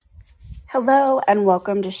Hello and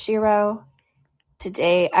welcome to Shiro.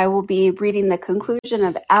 Today I will be reading the conclusion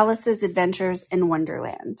of Alice's Adventures in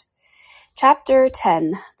Wonderland. Chapter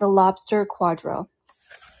 10, The Lobster-Quadrille.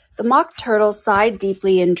 The Mock Turtle sighed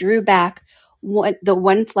deeply and drew back the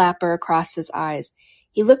one flapper across his eyes.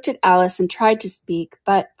 He looked at Alice and tried to speak,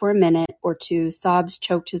 but for a minute or two sobs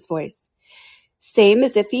choked his voice. Same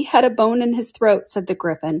as if he had a bone in his throat, said the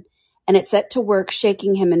Griffin, and it set to work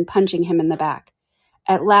shaking him and punching him in the back.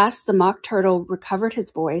 At last the Mock Turtle recovered his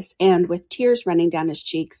voice, and, with tears running down his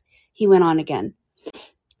cheeks, he went on again.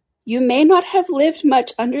 You may not have lived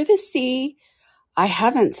much under the sea. I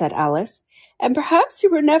haven't, said Alice, and perhaps you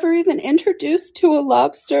were never even introduced to a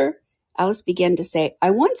lobster. Alice began to say, I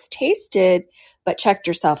once tasted, but checked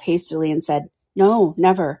herself hastily and said, No,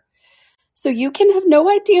 never. So you can have no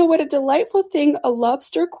idea what a delightful thing a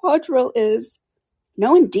lobster-quadrille is.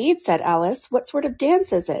 No, indeed, said Alice. What sort of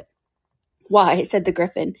dance is it? Why, said the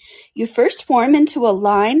Griffin, you first form into a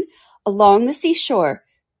line along the seashore.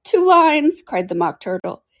 2 lines, cried the Mock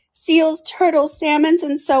Turtle. Seals, turtles, salmons,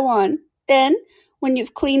 and so on. Then, when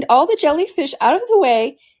you've cleaned all the jellyfish out of the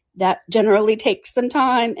way, that generally takes some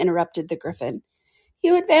time, interrupted the Griffin.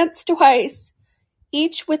 You advance twice,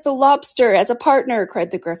 each with the lobster as a partner,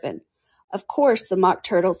 cried the Griffin. Of course, the Mock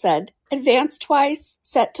Turtle said. Advance twice,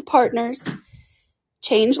 set to partners.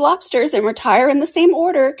 Change lobsters and retire in the same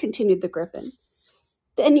order, continued the Griffin.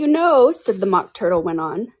 Then you know, said the Mock Turtle went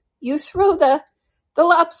on. You throw the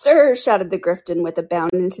lobster, shouted the Griffin with a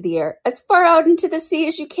bound into the air, as far out into the sea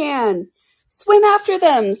as you can. Swim after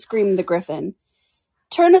them, screamed the Griffin.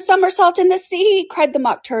 Turn a somersault in the sea, cried the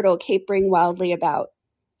Mock Turtle, capering wildly about.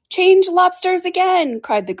 Change lobsters again,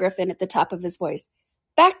 cried the Griffin at the top of his voice.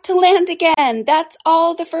 Back to land again. That's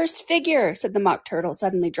all the first figure, said the Mock Turtle,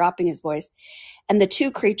 suddenly dropping his voice. And the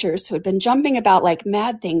 2 creatures, who had been jumping about like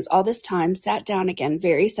mad things all this time, sat down again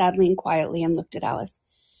very sadly and quietly and looked at Alice.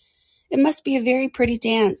 It must be a very pretty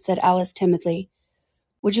dance, said Alice timidly.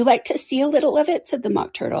 Would you like to see a little of it, said the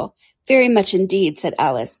Mock Turtle. Very much indeed, said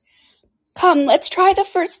Alice. Come, let's try the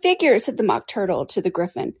first figure, said the Mock Turtle to the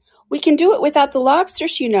Griffin. We can do it without the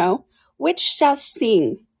lobsters, you know. Which shall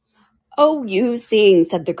sing? Oh, you sing,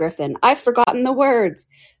 said the Griffin. I've forgotten the words.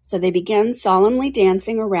 So they began solemnly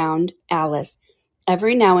dancing around Alice,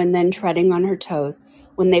 every now and then treading on her toes,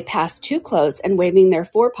 when they passed too close and waving their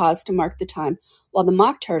forepaws to mark the time, while the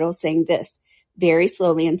Mock Turtle sang this, very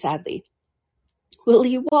slowly and sadly. Will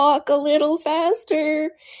you walk a little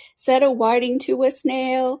faster? Said a whiting to a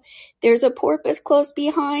snail. There's a porpoise close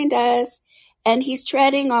behind us, and he's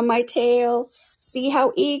treading on my tail. See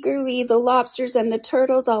how eagerly the lobsters and the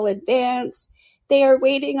turtles all advance. They are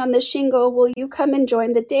waiting on the shingle. Will you come and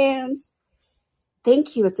join the dance?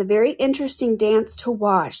 Thank you. It's a very interesting dance to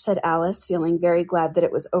watch, said Alice, feeling very glad that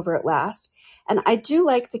it was over at last. And I do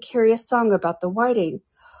like the curious song about the whiting.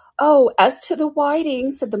 Oh, as to the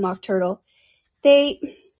whiting, said the Mock Turtle.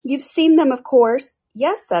 You've seen them, of course.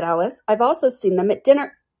 Yes, said Alice. I've also seen them at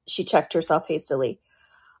dinner. She checked herself hastily.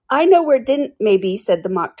 I know where didn't, maybe, said the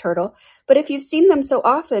Mock Turtle. But if you've seen them so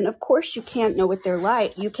often, of course you can't know what they're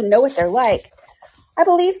like. You can know what they're like. I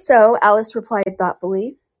believe so, Alice replied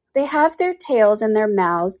thoughtfully. They have their tails and their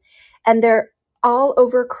mouths, and they're all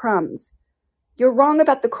over crumbs. You're wrong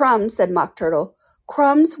about the crumbs, said Mock Turtle.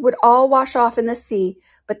 Crumbs would all wash off in the sea,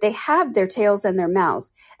 but they have their tails and their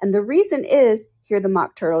mouths. And the reason is, here the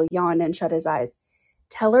Mock Turtle yawned and shut his eyes.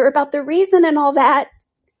 Tell her about the reason and all that,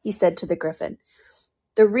 he said to the Griffin.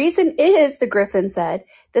 The reason is, the Griffin said,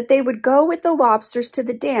 that they would go with the lobsters to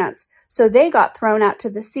the dance, so they got thrown out to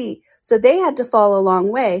the sea, so they had to fall a long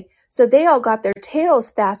way, so they all got their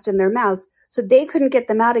tails fast in their mouths, so they couldn't get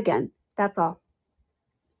them out again. That's all.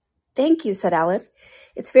 Thank you, said Alice.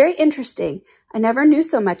 It's very interesting. I never knew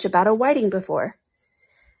so much about a whiting before.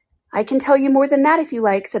 I can tell you more than that if you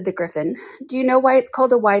like, said the Griffin. Do you know why it's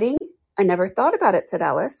called a whiting? I never thought about it, said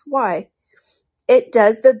Alice. Why? It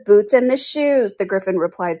does the boots and the shoes, the Griffin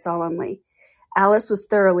replied solemnly. Alice was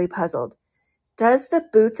thoroughly puzzled. Does the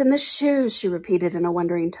boots and the shoes, she repeated in a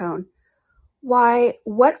wondering tone. Why,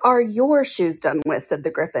 what are your shoes done with, said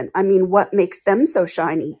the Griffin. I mean, what makes them so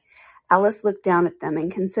shiny? Alice looked down at them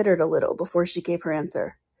and considered a little before she gave her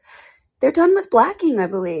answer. They're done with blacking, I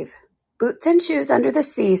believe. Boots and shoes under the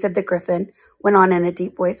sea, said the Griffin, went on in a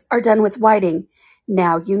deep voice, are done with whiting.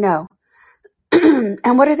 Now you know.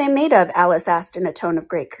 And what are they made of? Alice asked in a tone of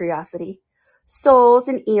great curiosity. Soles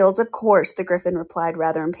and eels, of course, the Griffin replied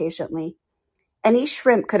rather impatiently. Any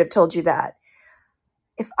shrimp could have told you that.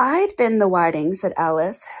 If I'd been the whiting, said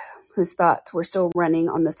Alice, whose thoughts were still running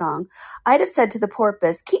on the song, I'd have said to the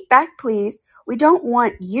porpoise, keep back, please. We don't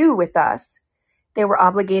want you with us. They were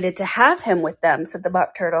obligated to have him with them, said the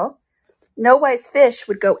Mock Turtle. No wise fish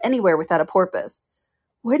would go anywhere without a porpoise.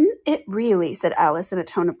 Wouldn't it really? Said Alice in a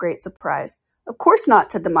tone of great surprise. Of course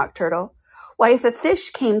not, said the Mock Turtle. Why, if a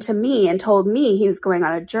fish came to me and told me he was going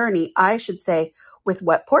on a journey, I should say, with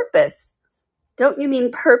what purpose? Don't you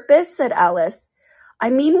mean purpose? Said Alice. I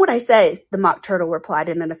mean what I say, the Mock Turtle replied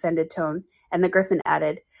in an offended tone, and the Gryphon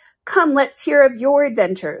added, Come, let's hear of your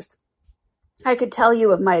adventures. I could tell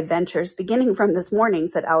you of my adventures, beginning from this morning,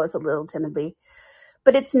 said Alice a little timidly.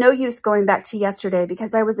 But it's no use going back to yesterday,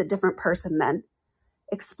 because I was a different person then.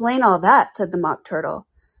 Explain all that, said the Mock Turtle.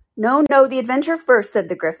 No, the adventure first, said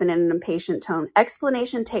the Gryphon in an impatient tone.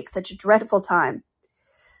 Explanation takes such a dreadful time.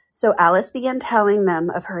 So Alice began telling them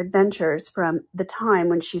of her adventures from the time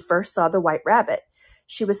when she first saw the White Rabbit.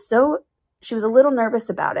 She was a little nervous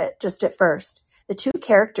about it, just at first. The two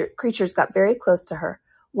creatures got very close to her,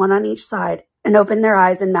 one on each side, and opened their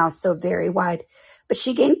eyes and mouths so very wide. But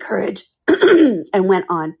she gained courage and went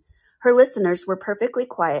on. Her listeners were perfectly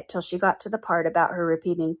quiet till she got to the part about her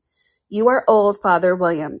repeating, You are old, Father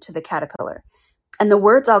William, to the caterpillar. And the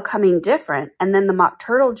words all coming different, and then the Mock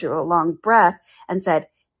Turtle drew a long breath and said,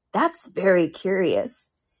 That's very curious.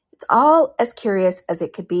 It's all as curious as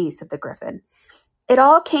it could be, said the Gryphon. It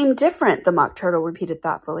all came different, the Mock Turtle repeated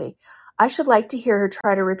thoughtfully. I should like to hear her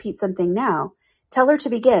try to repeat something now. Tell her to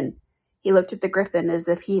begin. He looked at the Gryphon as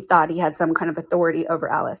if he thought he had some kind of authority over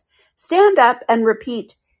Alice. Stand up and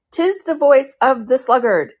repeat, 'Tis the voice of the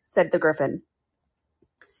sluggard, said the Gryphon.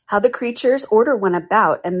 How the creatures order one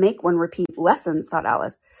about and make one repeat lessons, thought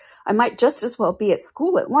Alice. I might just as well be at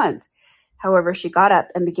school at once. However, she got up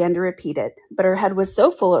and began to repeat it, but her head was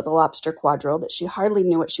so full of the Lobster-Quadrille that she hardly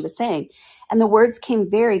knew what she was saying, and the words came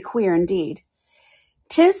very queer indeed.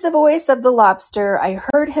 'Tis the voice of the lobster, I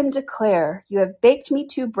heard him declare, You have baked me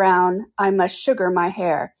too brown, I must sugar my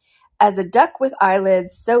hair. As a duck with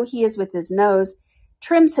eyelids, so he is with his nose,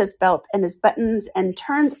 trims his belt and his buttons, and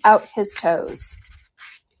turns out his toes.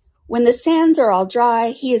 When the sands are all dry,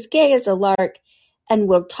 he is gay as a lark, and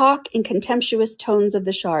will talk in contemptuous tones of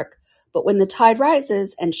the shark. But when the tide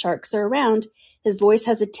rises and sharks are around, his voice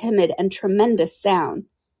has a timid and tremendous sound.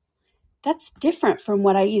 That's different from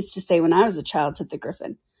what I used to say when I was a child, said the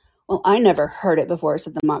Gryphon. Well, I never heard it before,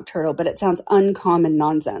 said the Mock Turtle, but it sounds uncommon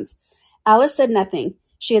nonsense. Alice said nothing.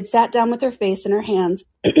 She had sat down with her face in her hands,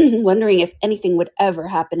 wondering if anything would ever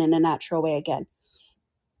happen in a natural way again.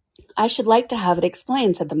 I should like to have it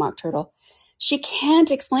explained, said the Mock Turtle. She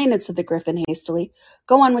can't explain it, said the Gryphon hastily.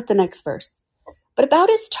 Go on with the next verse. But about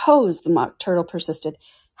his toes, the Mock Turtle persisted.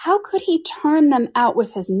 How could he turn them out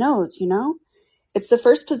with his nose, you know? It's the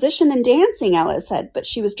first position in dancing, Alice said, but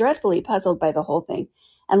she was dreadfully puzzled by the whole thing,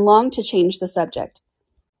 and longed to change the subject.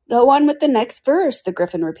 Go on with the next verse, the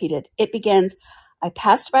Gryphon repeated. It begins, I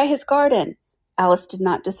passed by his garden. Alice did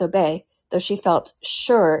not disobey, though she felt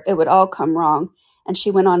sure it would all come wrong, and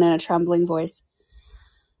she went on in a trembling voice.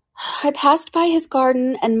 I passed by his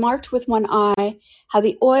garden and marked with one eye how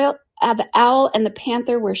the owl and the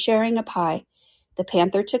panther were sharing a pie. The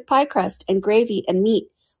panther took pie crust and gravy and meat,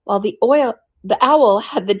 while the owl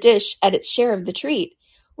had the dish at its share of the treat.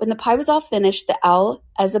 When the pie was all finished, the owl,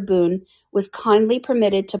 as a boon, was kindly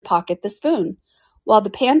permitted to pocket the spoon, while the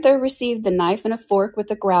panther received the knife and a fork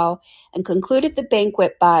with a growl, and concluded the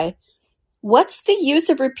banquet by, What's the use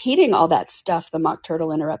of repeating all that stuff, the Mock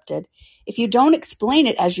Turtle interrupted, if you don't explain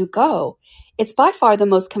it as you go? It's by far the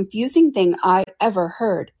most confusing thing I ever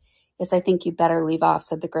heard. Yes, I think you'd better leave off,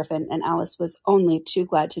 said the Gryphon, and Alice was only too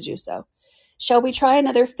glad to do so. Shall we try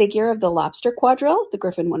another figure of the Lobster-Quadrille? The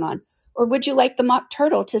Gryphon went on. Or would you like the Mock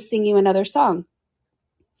Turtle to sing you another song?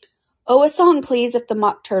 Oh, a song, please, if the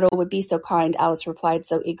Mock Turtle would be so kind, Alice replied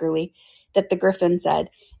so eagerly that the Gryphon said,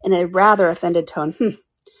 in a rather offended tone,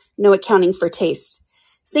 No accounting for taste.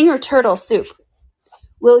 Sing her turtle soup.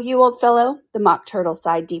 Will you, old fellow? The Mock Turtle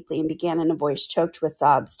sighed deeply and began in a voice choked with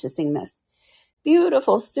sobs to sing this.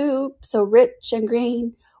 Beautiful soup, so rich and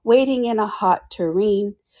green, waiting in a hot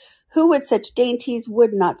tureen. Who with such dainties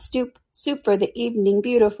would not stoop? Soup for the evening,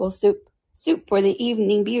 beautiful soup. Soup for the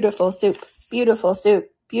evening, beautiful soup. Beautiful soup,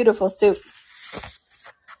 beautiful soup.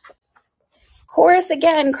 Chorus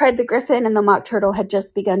again, cried the Gryphon, and the Mock Turtle had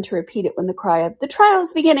just begun to repeat it when the cry of, The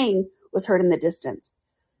trial's beginning, was heard in the distance.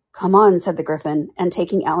 Come on, said the Gryphon, and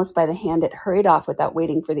taking Alice by the hand, it hurried off without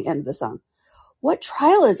waiting for the end of the song. What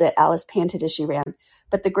trial is it? Alice panted as she ran,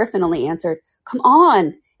 but the Gryphon only answered, Come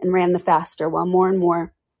on, and ran the faster, while more and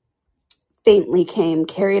more faintly came,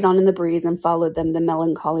 carried on in the breeze, and followed them the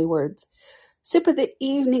melancholy words. Soup of the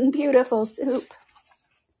evening, beautiful soup.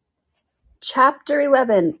 Chapter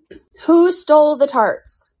 11. Who stole the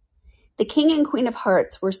tarts? The King and Queen of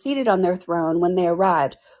Hearts were seated on their throne when they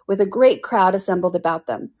arrived, with a great crowd assembled about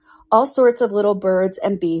them, all sorts of little birds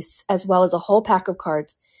and beasts, as well as a whole pack of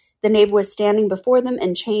cards. The knave was standing before them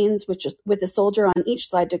in chains, with a soldier on each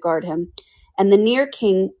side to guard him, and near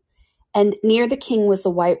the king was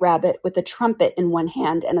the white rabbit, with a trumpet in one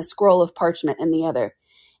hand and a scroll of parchment in the other.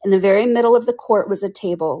 In the very middle of the court was a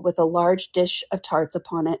table, with a large dish of tarts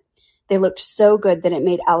upon it. They looked so good that it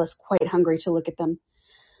made Alice quite hungry to look at them.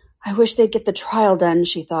 I wish they'd get the trial done,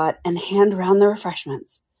 she thought, and hand round the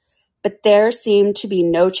refreshments. But there seemed to be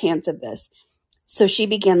no chance of this, so she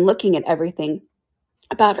began looking at everything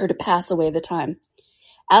about her to pass away the time.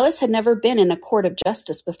 Alice had never been in a court of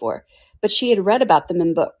justice before, but she had read about them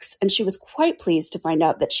in books, and she was quite pleased to find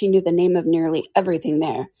out that she knew the name of nearly everything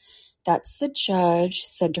there. That's the judge, she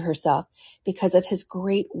said to herself, because of his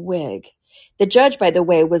great wig. The judge, by the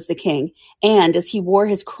way, was the king, and as he wore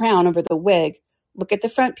his crown over the wig, look at the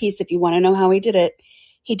front piece if you want to know how he did it,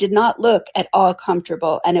 he did not look at all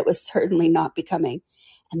comfortable, and it was certainly not becoming.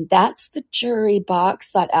 And that's the jury box,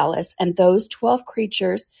 thought Alice, and those 12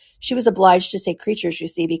 creatures. She was obliged to say creatures, you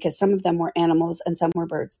see, because some of them were animals and some were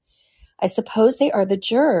birds. I suppose they are the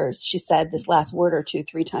jurors, she said this last word or two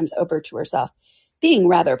 3 times over to herself, being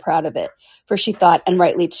rather proud of it, for she thought, and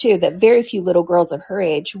rightly too, that very few little girls of her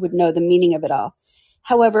age would know the meaning of it all.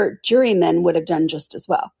 However, jurymen would have done just as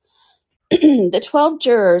well. The 12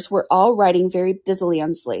 jurors were all writing very busily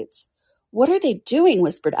on slates. What are they doing?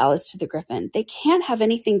 Whispered Alice to the Gryphon. They can't have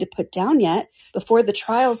anything to put down yet, before the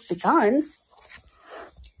trial's begun.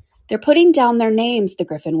 They're putting down their names, the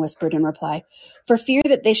Gryphon whispered in reply, for fear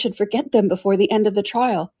that they should forget them before the end of the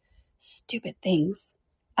trial. Stupid things,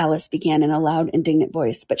 Alice began in a loud, indignant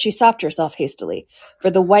voice, but she stopped herself hastily, for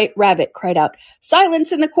the white rabbit cried out,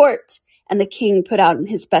 Silence in the court! And the king put out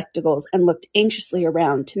his spectacles and looked anxiously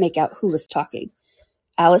around to make out who was talking.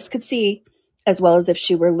 Alice could see, as well as if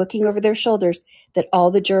she were looking over their shoulders, that all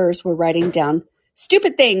the jurors were writing down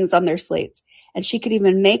stupid things on their slates, and she could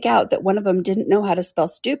even make out that one of them didn't know how to spell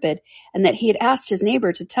stupid, and that he had asked his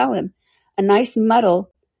neighbor to tell him. A nice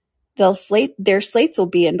muddle their slates will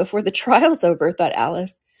be in before the trial's over, thought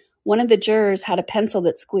Alice. One of the jurors had a pencil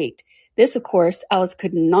that squeaked. This, of course, Alice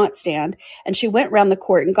could not stand, and she went round the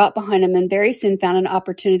court and got behind him and very soon found an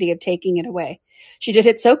opportunity of taking it away. She did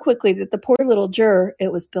it so quickly that the poor little juror,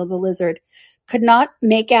 it was Bill the Lizard, could not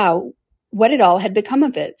make out what it all had become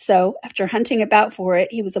of it. So, after hunting about for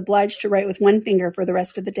it, he was obliged to write with one finger for the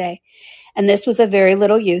rest of the day. And this was of very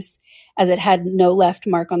little use, as it had no left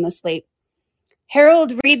mark on the slate.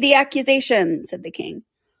 Herald, read the accusation, said the king.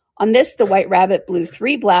 On this, the white rabbit blew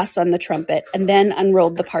 3 blasts on the trumpet and then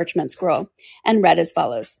unrolled the parchment scroll and read as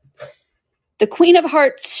follows. The Queen of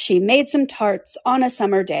Hearts, she made some tarts on a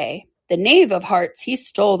summer day. The Knave of Hearts, he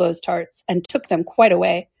stole those tarts and took them quite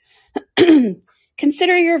away.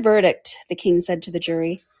 Consider your verdict, the king said to the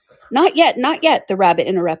jury. Not yet, the rabbit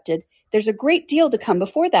interrupted. There's a great deal to come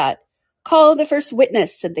before that. Call the first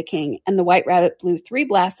witness, said the king, and the white rabbit blew 3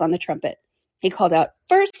 blasts on the trumpet. He called out,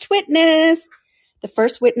 First witness! The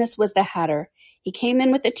first witness was the Hatter. He came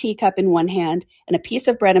in with a teacup in one hand and a piece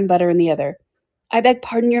of bread and butter in the other. I beg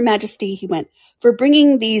pardon, your majesty, he went, for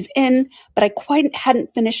bringing these in, but I quite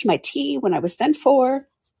hadn't finished my tea when I was sent for.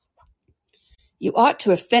 You ought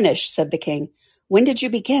to have finished, said the king. When did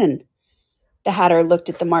you begin? The Hatter looked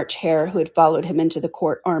at the March Hare, who had followed him into the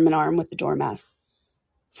court arm in arm with the Dormouse.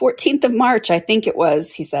 14th of March, I think it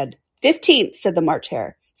was, he said. 15th, said the March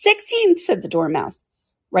Hare. 16th, said the Dormouse.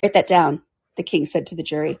 Write that down, the king said to the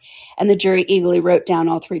jury, and the jury eagerly wrote down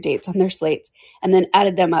all 3 dates on their slates, and then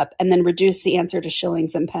added them up, and then reduced the answer to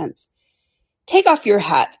shillings and pence. Take off your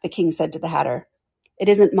hat, the king said to the Hatter. It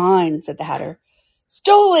isn't mine, said the Hatter.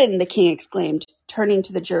 Stolen, the king exclaimed, turning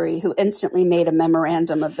to the jury, who instantly made a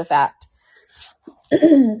memorandum of the fact.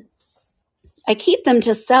 I keep them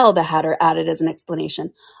to sell, the Hatter added as an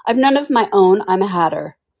explanation. I've none of my own, I'm a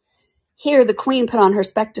Hatter. Here the queen put on her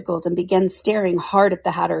spectacles and began staring hard at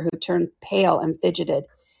the Hatter, who turned pale and fidgeted.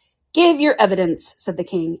 Give your evidence, said the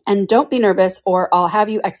king, and don't be nervous, or I'll have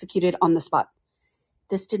you executed on the spot.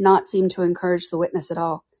 This did not seem to encourage the witness at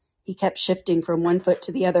all. He kept shifting from one foot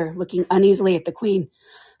to the other, looking uneasily at the queen,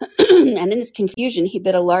 and in his confusion he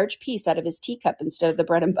bit a large piece out of his teacup instead of the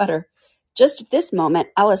bread and butter. Just at this moment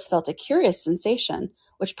Alice felt a curious sensation,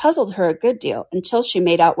 which puzzled her a good deal, until she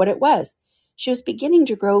made out what it was. She was beginning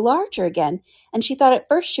to grow larger again, and she thought at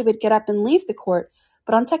first she would get up and leave the court,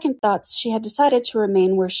 but on second thoughts she had decided to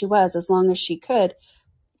remain where she was as long as she could,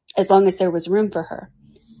 as long as there was room for her.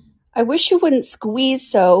 I wish you wouldn't squeeze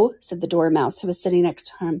so, said the Dormouse, who was sitting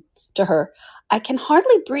next to her. I can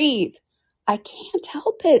hardly breathe. I can't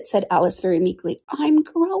help it, said Alice very meekly. I'm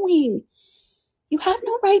growing. You have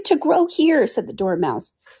no right to grow here, said the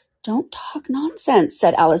Dormouse. Don't talk nonsense,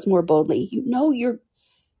 said Alice more boldly. You know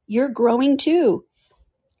you're growing too.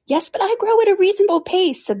 Yes, but I grow at a reasonable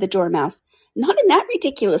pace, said the Dormouse. Not in that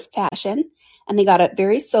ridiculous fashion. And they got up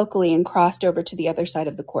very sulkily and crossed over to the other side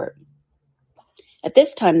of the court. At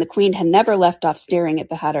this time, the Queen had never left off staring at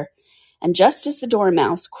the Hatter. And just as the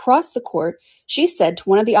Dormouse crossed the court, she said to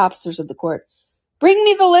one of the officers of the court, Bring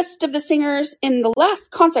me the list of the singers in the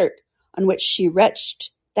last concert, on which the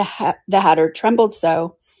wretched Hatter trembled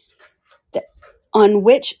so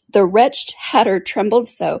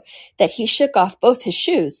that he shook off both his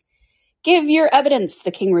shoes. Give your evidence,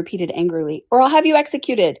 the king repeated angrily, or I'll have you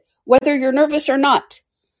executed, whether you're nervous or not.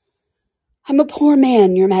 I'm a poor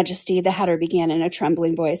man, your majesty, the Hatter began in a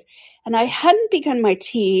trembling voice, and I hadn't begun my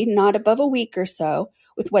tea not above a week or so,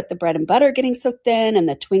 with what the bread and butter getting so thin and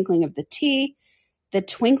the twinkling of the tea. The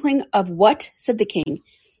twinkling of what? Said the king.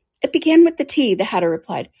 It began with the tea, the Hatter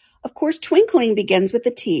replied. Of course, twinkling begins with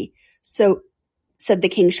the tea. So, said the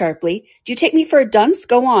king sharply, do you take me for a dunce?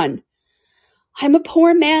 Go on. I'm a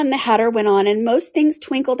poor man, the Hatter went on, and most things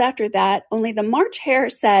twinkled after that, only the March Hare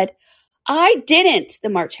said, I didn't,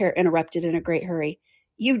 the March Hare interrupted in a great hurry.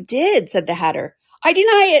 You did, said the Hatter. I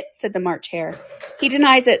deny it, said the March Hare. He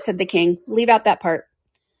denies it, said the king. Leave out that part.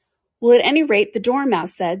 Well, at any rate, the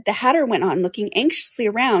Dormouse said. The Hatter went on looking anxiously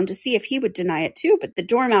around to see if he would deny it too, but the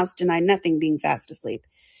Dormouse denied nothing, being fast asleep.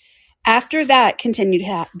 After that, continued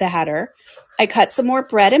the Hatter, I cut some more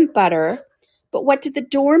bread and butter. But what did the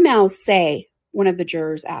Dormouse say? One of the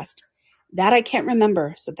jurors asked. That I can't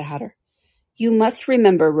remember, said the Hatter. You must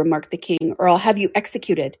remember, remarked the king, or I'll have you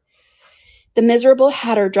executed. The miserable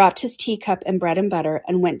Hatter dropped his teacup and bread and butter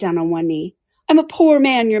and went down on one knee. I'm a poor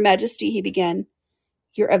man, your majesty, he began.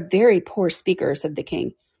 You're a very poor speaker, said the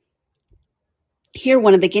king. Here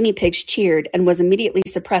one of the guinea pigs cheered and was immediately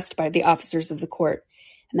suppressed by the officers of the court.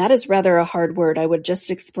 And that is rather a hard word. I would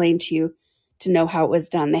just explain to you to know how it was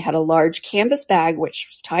done. They had a large canvas bag which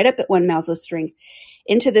was tied up at one mouth with strings.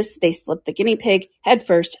 Into this they slipped the guinea pig head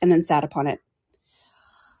first and then sat upon it.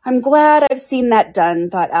 I'm glad I've seen that done,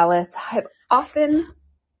 thought Alice. I've often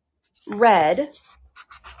read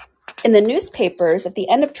in the newspapers at the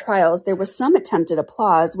end of trials there was some attempt at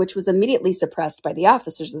applause which was immediately suppressed by the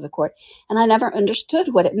officers of the court, and I never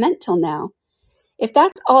understood what it meant till now. If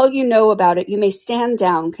that's all you know about it, you may stand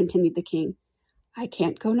down, continued the king. I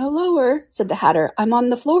can't go no lower, said the Hatter. I'm on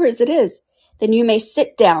the floor as it is. Then you may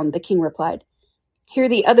sit down, the king replied. Here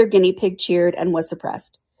the other guinea pig cheered and was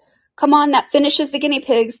suppressed. Come on, that finishes the guinea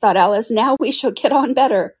pigs, thought Alice. Now we shall get on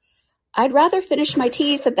better. I'd rather finish my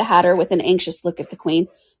tea, said the Hatter with an anxious look at the queen,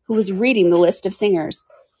 who was reading the list of singers.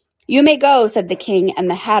 You may go, said the king, and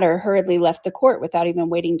the Hatter hurriedly left the court without even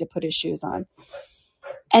waiting to put his shoes on.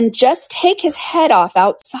 And just take his head off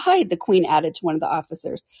outside, the queen added to one of the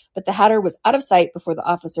officers. But the Hatter was out of sight before the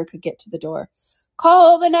officer could get to the door.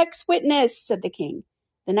 Call the next witness, said the king.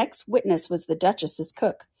 The next witness was the Duchess's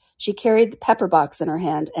cook. She carried the pepper box in her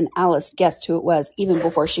hand, and Alice guessed who it was even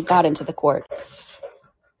before she got into the court.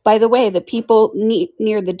 By the way, the people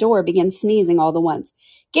near the door began sneezing all at once.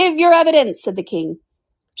 Give your evidence, said the king.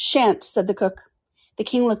 Shan't, said the cook. The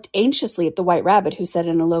king looked anxiously at the White Rabbit, who said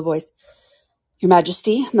in a low voice, Your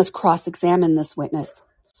Majesty must cross-examine this witness.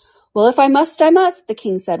 Well, if I must, I must, the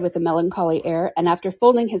king said with a melancholy air, and after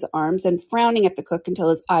folding his arms and frowning at the cook until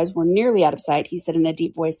his eyes were nearly out of sight, he said in a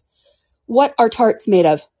deep voice, What are tarts made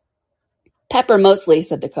of? Pepper mostly,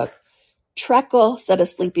 said the cook. Treacle, said a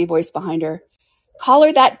sleepy voice behind her.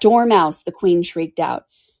 Collar that dormouse, the queen shrieked out.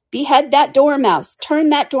 Behead that dormouse. Turn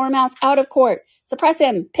that dormouse out of court. Suppress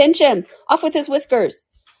him. Pinch him. Off with his whiskers.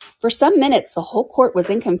 For some minutes, the whole court was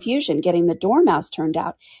in confusion getting the dormouse turned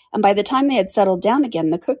out, and by the time they had settled down again,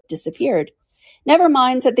 the cook disappeared. Never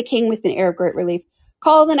mind, said the king with an air of great relief.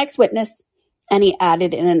 Call the next witness. And he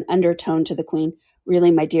added in an undertone to the queen,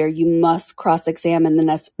 Really, my dear, you must cross-examine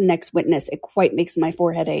the next witness. It quite makes my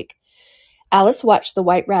forehead ache. Alice watched the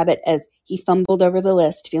White Rabbit as he fumbled over the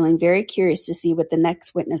list, feeling very curious to see what the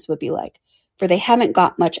next witness would be like. For they haven't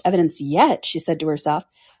got much evidence yet, she said to herself.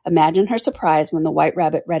 Imagine her surprise when the White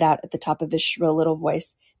Rabbit read out at the top of his shrill little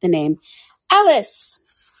voice the name, Alice!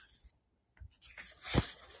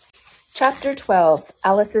 Chapter 12,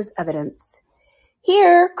 Alice's Evidence.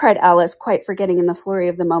 Here, cried Alice, quite forgetting in the flurry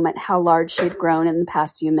of the moment how large she had grown in the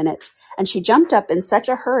past few minutes, and she jumped up in such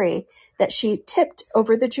a hurry that she tipped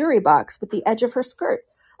over the jury box with the edge of her skirt,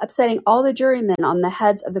 upsetting all the jurymen on the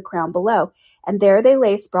heads of the crown below, and there they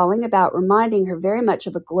lay sprawling about, reminding her very much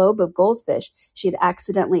of a globe of goldfish she had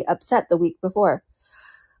accidentally upset the week before.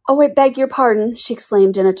 "Oh, I beg your pardon," she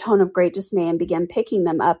exclaimed in a tone of great dismay and began picking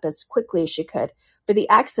them up as quickly as she could, for the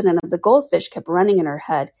accident of the goldfish kept running in her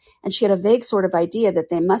head, and she had a vague sort of idea that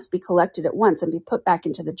they must be collected at once and be put back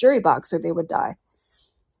into the jury box or they would die.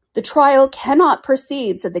 "The trial cannot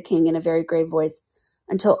proceed," said the king in a very grave voice,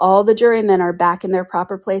 "until all the jurymen are back in their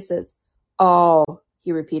proper places. All,"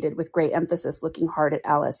 he repeated with great emphasis, looking hard at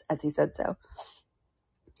Alice as he said so.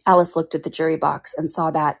 Alice looked at the jury box and saw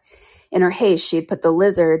that, in her haste, she had put the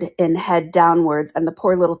lizard in head downwards, and the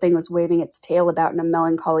poor little thing was waving its tail about in a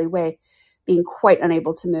melancholy way, being quite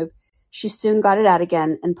unable to move. She soon got it out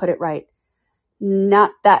again and put it right.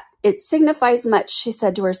 "Not that it signifies much," she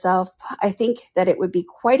said to herself. "I think that it would be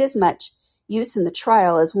quite as much use in the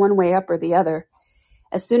trial as one way up or the other."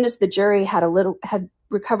 As soon as the jury had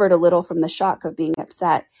recovered a little from the shock of being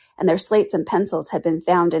upset, and their slates and pencils had been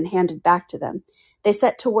found and handed back to them, they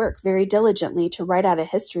set to work very diligently to write out a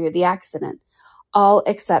history of the accident, all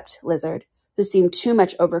except Lizard, who seemed too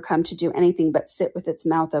much overcome to do anything but sit with its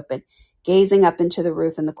mouth open, gazing up into the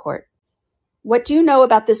roof in the court. "What do you know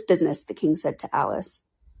about this business?" the king said to Alice.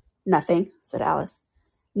 "Nothing," said Alice.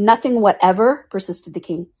 "Nothing whatever?" persisted the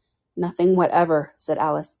king. "Nothing whatever," said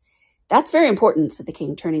Alice. "That's very important," said the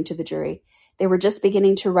king, turning to the jury. They were just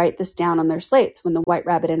beginning to write this down on their slates when the White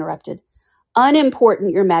Rabbit interrupted.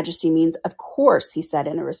 "Unimportant, your majesty means, of course," he said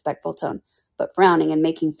in a respectful tone, but frowning and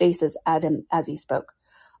making faces at him as he spoke.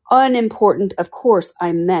 "Unimportant, of course,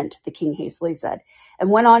 I meant," the king hastily said,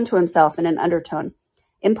 and went on to himself in an undertone.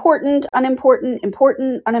 "Important, unimportant,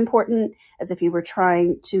 important, unimportant," as if he were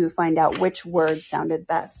trying to find out which word sounded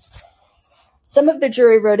best. Some of the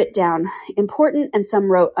jury wrote it down, important, and some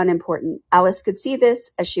wrote unimportant. Alice could see this,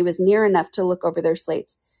 as she was near enough to look over their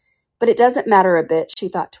slates. "But it doesn't matter a bit," she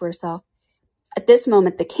thought to herself. At this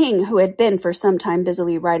moment the king, who had been for some time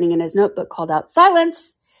busily writing in his notebook, called out,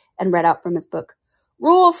 "Silence!" and read out from his book.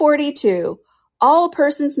 "Rule 42. All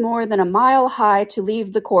persons more than a mile high to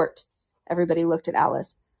leave the court." Everybody looked at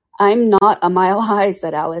Alice. "I'm not a mile high,"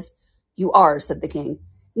 said Alice. "You are," said the king.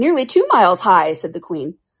 "Nearly 2 miles high," said the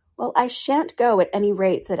queen. "Well, I shan't go at any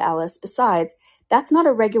rate," said Alice. "Besides, that's not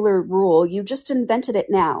a regular rule. You just invented it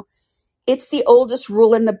now." "It's the oldest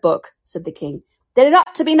rule in the book," said the king. "Then it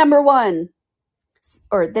ought to be number one."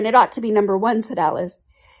 "Then it ought to be number one," said Alice.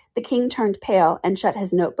 The king turned pale and shut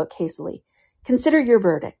his notebook hastily. "Consider your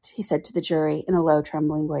verdict," he said to the jury in a low,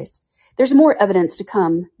 trembling voice. "There's more evidence to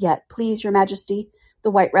come yet, please, your majesty,"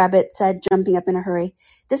 the White Rabbit said, jumping up in a hurry.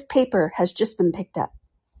 "This paper has just been picked up."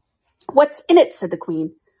 "What's in it?" said the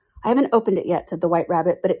queen. "I haven't opened it yet," said the White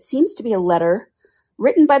Rabbit, "but it seems to be a letter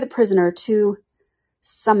written by the prisoner to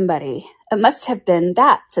somebody." "It must have been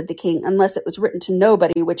that," said the king, "unless it was written to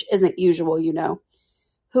nobody, which isn't usual, you know."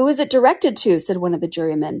 "Who is it directed to?" said one of the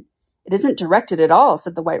jurymen. "It isn't directed at all,"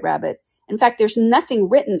 said the White Rabbit. "In fact, there's nothing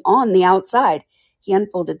written on the outside." He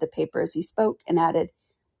unfolded the paper as he spoke and added,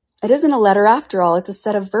 "It isn't a letter after all, it's a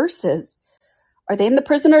set of verses." "Are they in the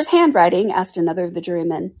prisoner's handwriting?" asked another of the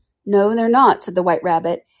jurymen. "No, they're not," said the White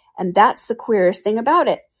Rabbit, "and that's the queerest thing about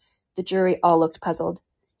it." The jury all looked puzzled.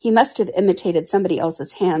 "He must have imitated somebody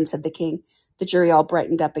else's hand," said the king. The jury all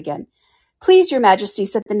brightened up again. "Please, your majesty,"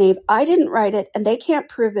 said the knave, "I didn't write it, and they can't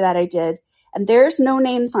prove that I did, and there's no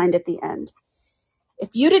name signed at the end."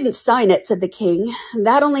 "If you didn't sign it," said the king,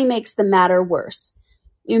 "that only makes the matter worse.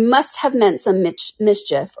 You must have meant some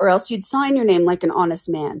mischief, or else you'd sign your name like an honest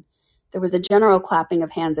man." There was a general clapping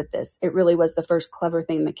of hands at this. It really was the first clever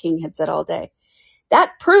thing the king had said all day.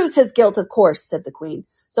 "That proves his guilt, of course," said the queen.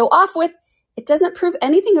 "So off with—" "It doesn't prove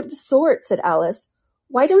anything of the sort," said Alice.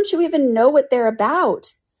 "Why don't you even know what they're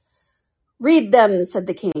about?" "Read them," said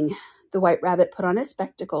the king. The White Rabbit put on his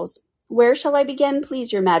spectacles. "Where shall I begin,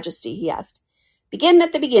 please, your majesty?" he asked. "Begin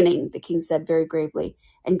at the beginning," the king said very gravely,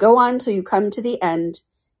 "and go on till you come to the end.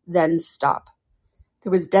 Then stop."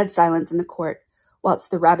 There was dead silence in the court, whilst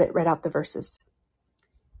the rabbit read out the verses.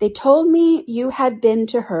 "They told me you had been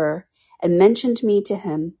to her, and mentioned me to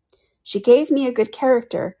him. She gave me a good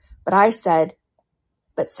character, but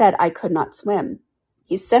said I could not swim.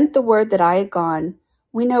 He sent the word that I had gone.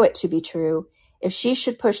 We know it to be true. If she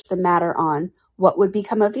should push the matter on, what would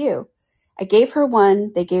become of you? I gave her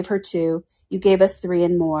 1, they gave her 2, you gave us 3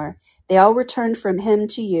 and more. They all returned from him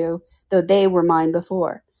to you, though they were mine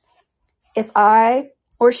before. If I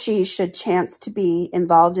or she should chance to be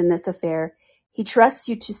involved in this affair, he trusts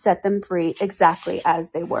you to set them free exactly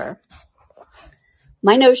as they were.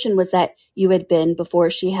 My notion was that you had been, before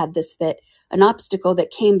she had this fit, an obstacle that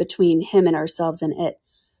came between him and ourselves and it.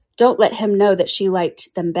 Don't let him know that she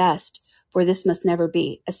liked them best, for this must never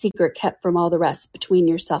be, a secret kept from all the rest between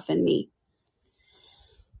yourself and me."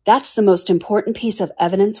 That's the most important piece of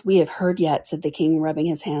evidence we have heard yet, said the king, rubbing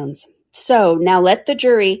his hands. So, now let the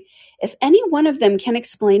jury, if any one of them can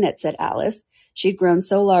explain it, said Alice. She'd grown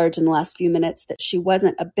so large in the last few minutes that she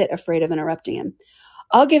wasn't a bit afraid of interrupting him.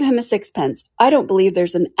 I'll give him a sixpence. I don't believe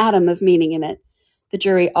there's an atom of meaning in it. The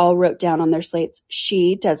jury all wrote down on their slates,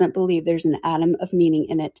 she doesn't believe there's an atom of meaning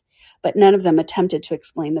in it, but none of them attempted to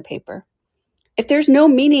explain the paper. If there's no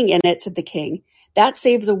meaning in it, said the king, that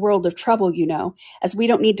saves a world of trouble, you know, as we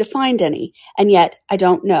don't need to find any. And yet, I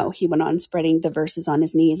don't know, he went on, spreading the verses on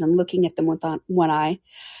his knees and looking at them with one eye.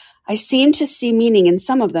 I seem to see meaning in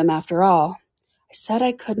some of them after all. I said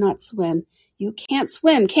I could not swim. You can't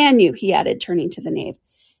swim, can you? He added, turning to the knave.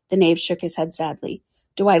 The knave shook his head sadly.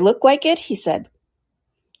 Do I look like it? He said,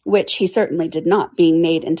 which he certainly did not, being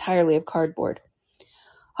made entirely of cardboard.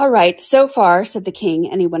 All right, so far, said the king,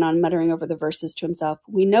 and he went on muttering over the verses to himself.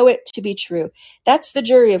 We know it to be true. That's the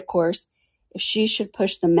jury, of course. If she should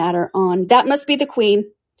push the matter on, that must be the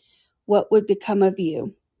queen. What would become of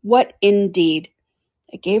you? What indeed?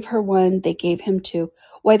 I gave her one, they gave him two.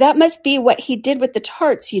 Why, that must be what he did with the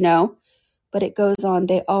tarts, you know. But it goes on,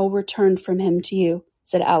 they all returned from him to you,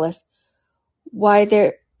 said Alice. Why,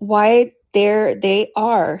 there they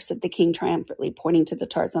are, said the king triumphantly, pointing to the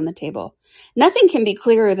tarts on the table. Nothing can be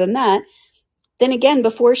clearer than that. Then again,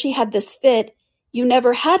 before she had this fit, you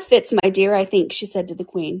never had fits, my dear, I think, she said to the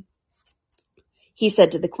queen. He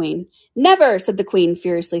said to the queen. Never, said the queen,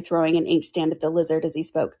 furiously throwing an inkstand at the lizard as he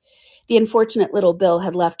spoke. The unfortunate little Bill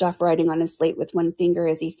had left off writing on his slate with one finger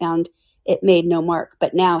as he found it made no mark,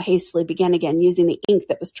 but now hastily began again, using the ink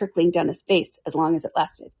that was trickling down his face as long as it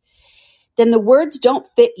lasted. Then the words don't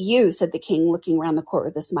fit you, said the king, looking round the court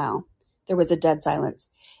with a smile. There was a dead silence.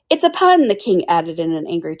 It's a pun, the king added in an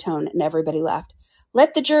angry tone, and everybody laughed.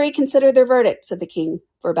 Let the jury consider their verdict, said the king,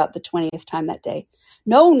 for about the 20th time that day.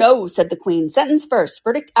 No, no, said the queen. Sentence first,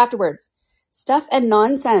 verdict afterwards. Stuff and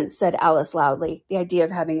nonsense, said Alice loudly, the idea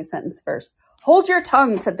of having a sentence first. Hold your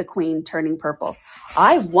tongue, said the queen, turning purple.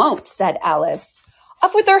 I won't, said Alice.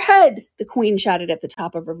 Off with her head, the queen shouted at the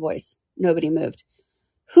top of her voice. Nobody moved.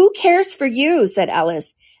 Who cares for you, said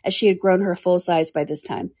Alice, as she had grown her full size by this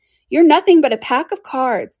time. You're nothing but a pack of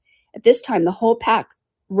cards. At this time, the whole pack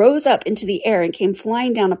rose up into the air and came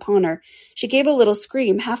flying down upon her. She gave a little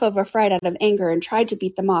scream, half of affright out of anger, and tried to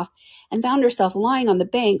beat them off, and found herself lying on the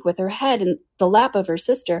bank with her head in the lap of her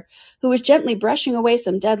sister, who was gently brushing away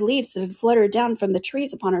some dead leaves that had fluttered down from the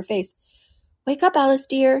trees upon her face. Wake up, Alice,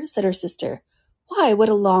 dear, said her sister. Why, what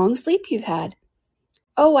a long sleep you've had.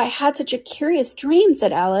 Oh, I had such a curious dream,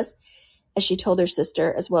 said Alice, as she told her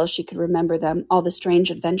sister, as well as she could remember them, all the strange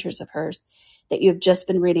adventures of hers that you have just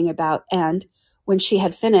been reading about, and, when she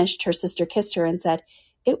had finished, her sister kissed her and said,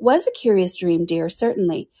 It was a curious dream, dear,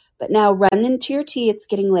 certainly, but now run into your tea, it's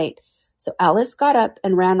getting late. So Alice got up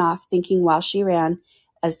and ran off, thinking while she ran,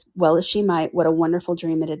 as well as she might, what a wonderful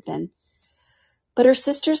dream it had been. But her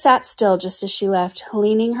sister sat still just as she left,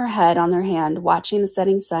 leaning her head on her hand, watching the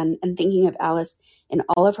setting sun and thinking of Alice in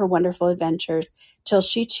all of her wonderful adventures, till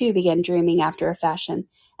she too began dreaming after a fashion,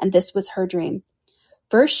 and this was her dream.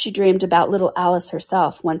 First she dreamed about little Alice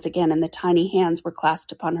herself once again, and the tiny hands were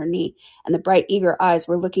clasped upon her knee, and the bright eager eyes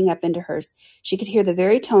were looking up into hers. She could hear the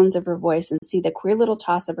very tones of her voice and see the queer little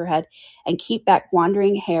toss of her head and keep back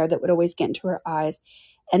wandering hair that would always get into her eyes.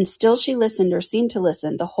 And still she listened, or seemed to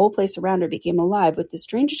listen. The whole place around her became alive with the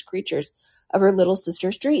strangest creatures of her little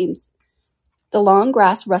sister's dreams. The long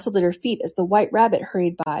grass rustled at her feet as the white rabbit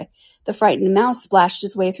hurried by. The frightened mouse splashed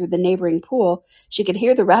his way through the neighboring pool. She could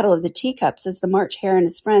hear the rattle of the teacups as the March Hare and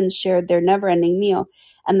his friends shared their never-ending meal,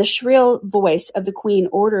 and the shrill voice of the queen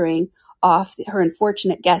ordering off her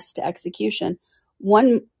unfortunate guests to execution.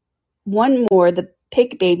 One more, the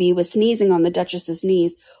pig baby was sneezing on the Duchess's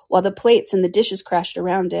knees, while the plates and the dishes crashed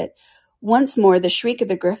around it. Once more, the shriek of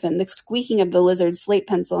the griffin, the squeaking of the lizard's slate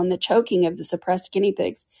pencil, and the choking of the suppressed guinea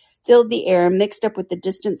pigs filled the air, mixed up with the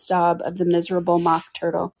distant sob of the miserable mock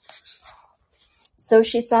turtle. So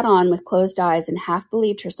she sat on with closed eyes and half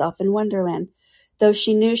believed herself in Wonderland, though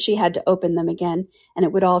she knew she had to open them again, and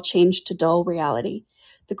it would all change to dull reality.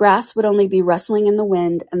 The grass would only be rustling in the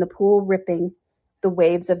wind, and the pool ripping the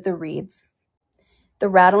waves of the reeds. The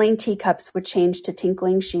rattling teacups would change to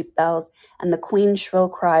tinkling sheep bells, and the queen's shrill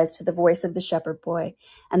cries to the voice of the shepherd boy,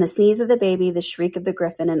 and the sneeze of the baby, the shriek of the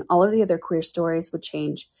griffin, and all of the other queer stories would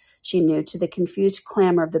change, she knew, to the confused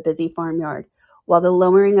clamor of the busy farmyard, while the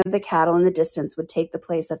lowering of the cattle in the distance would take the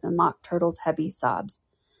place of the mock turtle's heavy sobs.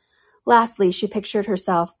 Lastly, she pictured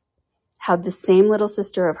herself how the same little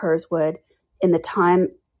sister of hers would, in the time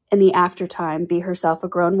in the aftertime be herself a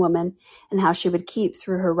grown woman, and how she would keep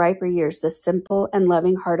through her riper years the simple and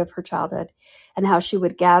loving heart of her childhood, and how she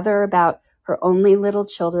would gather about her only little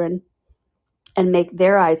children and make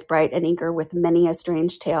their eyes bright and eager with many a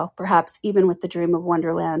strange tale, perhaps even with the dream of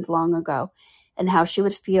Wonderland long ago, and how she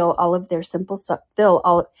would feel all of their simple sorrows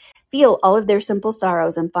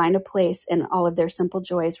and find a place in all of their simple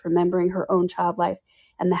joys, remembering her own child life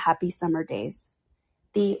and the happy summer days.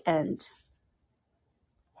 The end.